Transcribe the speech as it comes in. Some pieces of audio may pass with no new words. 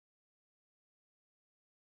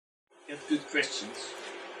You have good questions.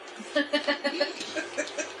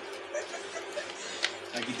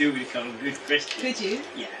 I could do with a couple of good questions. Could you?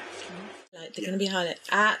 Yeah. Like, they're going to be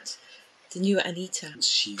highlighted at the NIEUWE ANITA.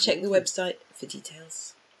 Check the website for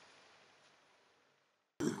details.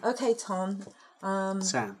 Okay, Tom.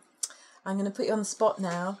 Sam. I'm going to put you on the spot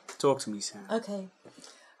now. Talk to me, Sam. Okay.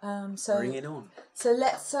 So bring it on. So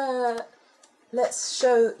let's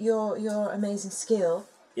show your amazing skill.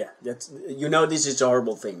 Yeah, that's, you know, this is a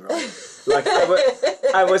horrible thing, right? Like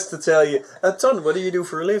I was to tell you, Ton, what do you do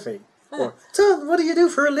for a living? Or, Ton, what do you do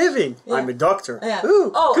for a living? Yeah. I'm a doctor. Yeah. Ooh,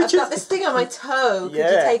 oh, I've got this thing on my toe. Could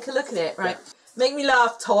you take a look at it? Right. Yeah. Make me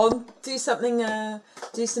laugh, Ton. Do something.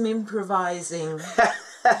 Do some improvising.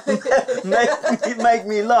 make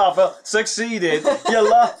me laugh. Well, succeeded. You're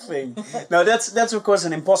laughing. No, that's of course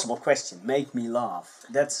an impossible question. Make me laugh.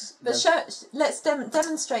 That's. Let's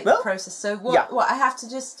demonstrate the process. So what I have to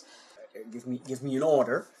just give me an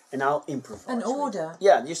order and I'll improvise. An order.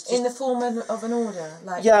 Yeah, just in the form of an order,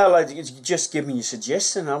 like. Yeah, like just give me a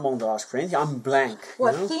suggestion. I won't ask for anything. I'm blank.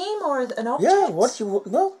 What, theme or an object? Yeah, what you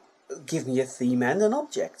well. Give me a theme and an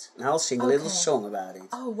object, and I'll sing a little song about it.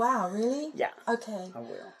 Oh wow, really? Yeah. Okay. I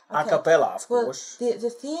will. A cappella, of course. The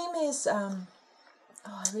theme is I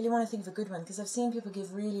really want to think of a good one because I've seen people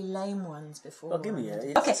give really lame ones before. Well, give me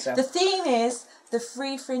a. Okay. The theme is the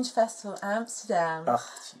Free Fringe Festival Amsterdam. Oh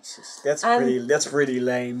Jesus, that's pretty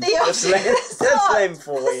lame. That's lame. That's lame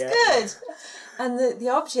for you. That's good. And the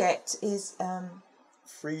object is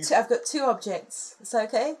free. I've got two objects. Is that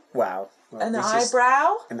okay? Wow. Well, an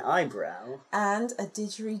eyebrow. An eyebrow. And a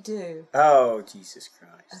didgeridoo. Oh, Jesus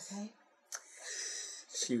Christ. Okay.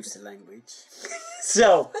 Choose the language.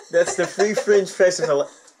 So, that's the Free Fringe Festival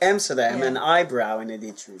Amsterdam, an eyebrow and a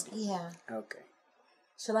didgeridoo. Yeah. Okay.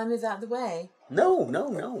 Shall I move out of the way? No.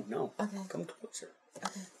 Okay. Come closer.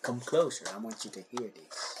 Okay. Come closer. I want you to hear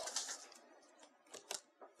this.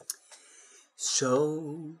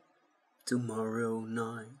 So, tomorrow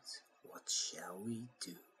night, what shall we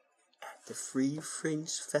do? At the Free Fringe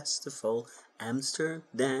Festival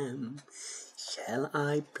Amsterdam, shall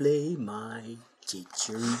I play my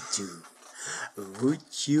didgeridoo? Would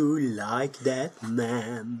you like that,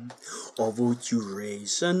 ma'am? Or would you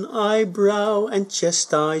raise an eyebrow and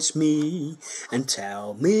chastise me and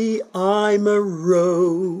tell me I'm a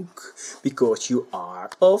rogue because you are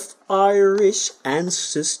of Irish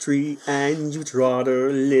ancestry and you'd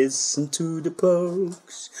rather listen to the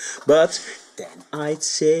Pogues? But then I'd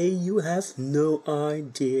say you have no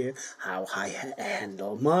idea how I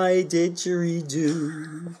handle my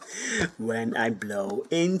didgeridoo. When I blow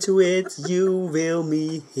into it, you will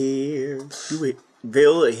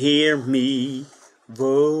hear me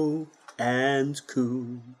woe and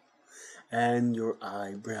coo, and your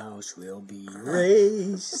eyebrows will be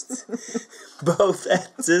raised both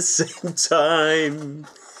at the same time,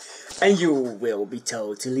 and you will be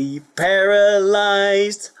totally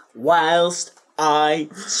paralyzed whilst I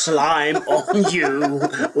slime on you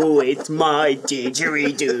with my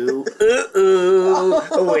didgeridoo.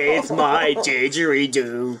 With my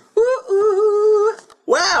didgeridoo.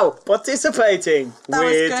 Wow, participating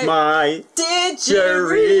with my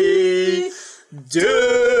didgeridoo.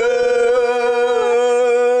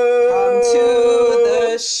 Come to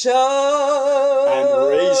the show. And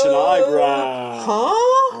raise an eyebrow. Huh?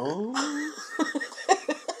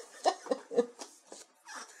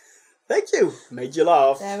 Thank you. Made you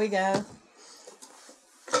laugh. There we go.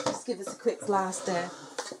 Just give us a quick blast there.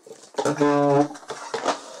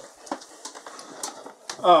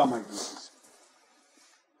 Oh my goodness.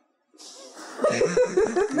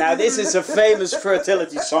 Now this is a famous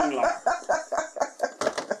fertility songline.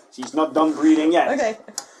 She's not done breathing yet. Okay.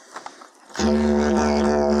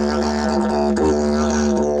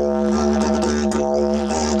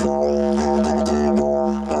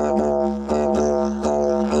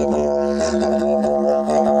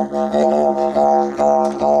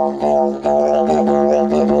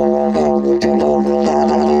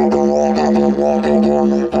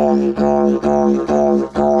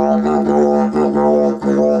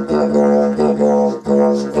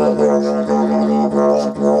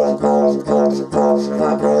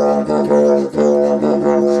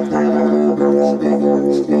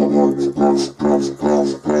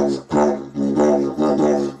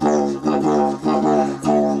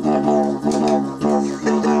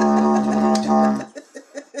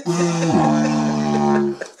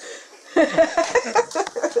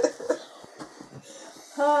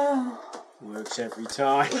 Works every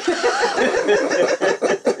time.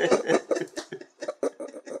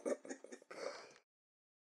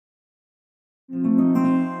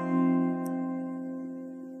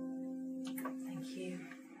 Thank you.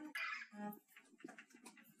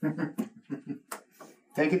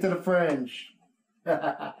 Take it to the fringe.